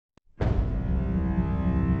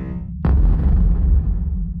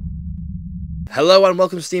Hello and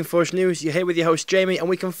welcome to Steamforged News. You're here with your host Jamie, and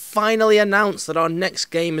we can finally announce that our next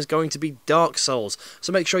game is going to be Dark Souls.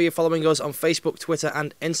 So make sure you're following us on Facebook, Twitter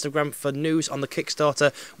and Instagram for news on the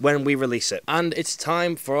Kickstarter when we release it. And it's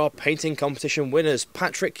time for our painting competition winners.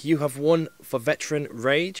 Patrick, you have won for Veteran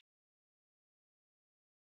Rage.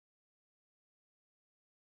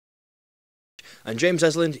 And James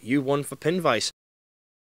Esland, you won for Pinvice.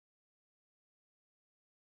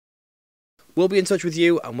 We'll be in touch with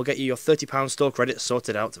you and we'll get you your £30 store credit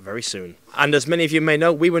sorted out very soon. And as many of you may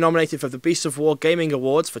know, we were nominated for the Beasts of War Gaming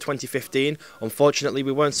Awards for 2015. Unfortunately,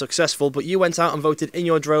 we weren't successful, but you went out and voted in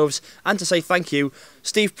your droves. And to say thank you,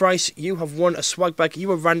 Steve Price, you have won a swag bag. You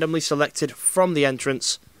were randomly selected from the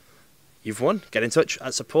entrance. You've won. Get in touch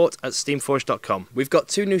at support@steamforged.com. We've got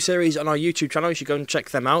two new series on our YouTube channel. You should go and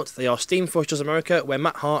check them out. They are Steamforged Does America, where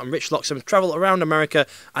Matt Hart and Rich Loxham travel around America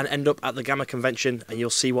and end up at the Gamma Convention, and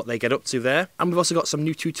you'll see what they get up to there. And we've also got some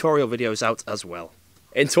new tutorial videos out as well.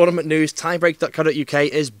 In tournament news, tiebreak.co.uk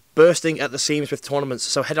is bursting at the seams with tournaments,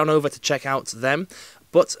 so head on over to check out them.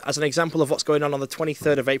 But as an example of what's going on the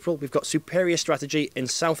 23rd of April, we've got Superior Strategy in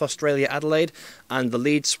South Australia, Adelaide, and the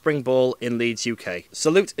Leeds Spring Ball in Leeds, UK.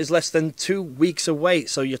 Salute is less than 2 weeks away,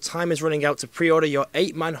 so your time is running out to pre-order your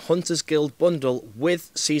 8-man Hunters Guild bundle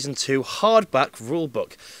with Season 2 hardback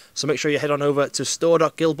rulebook. So make sure you head on over to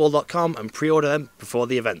store.guildball.com and pre-order them before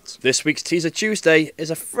the event. This week's Teaser Tuesday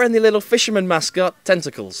is a friendly little fisherman mascot,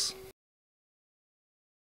 Tentacles.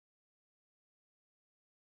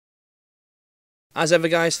 As ever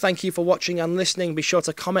guys, thank you for watching and listening. Be sure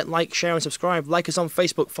to comment, like, share and subscribe. Like us on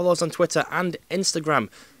Facebook, follow us on Twitter and Instagram.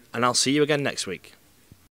 And I'll see you again next week.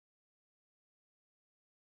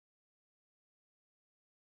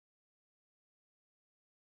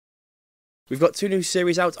 We've got two new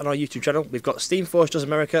series out on our YouTube channel. We've got Steamforged Does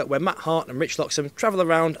America, where Matt Hart and Rich Loxham travel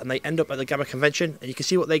around and they end up at the Gamma Convention. And you can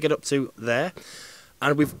see what they get up to there.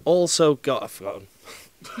 And we've also got... I've forgotten.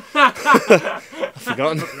 I've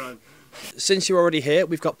forgotten. Since you're already here,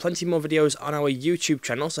 we've got plenty more videos on our YouTube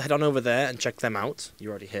channel, so head on over there and check them out.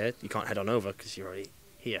 You're already here. You can't head on over because you're already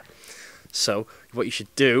here. So what you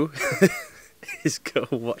should do is go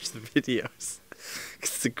watch the videos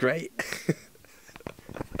because they're great.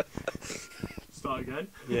 Start again?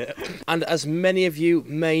 Yeah. And as many of you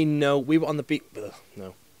may know, we were on the beat.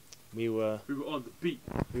 No. We were on the beat.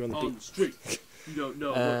 We were on the beat. The street. You don't know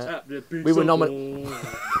what's happening. We were nominated.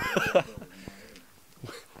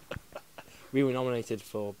 We were nominated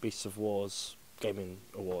for Beasts of War's Gaming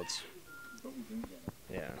Awards.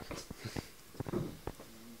 Yeah.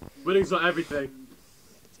 Winning's not everything.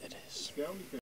 It is.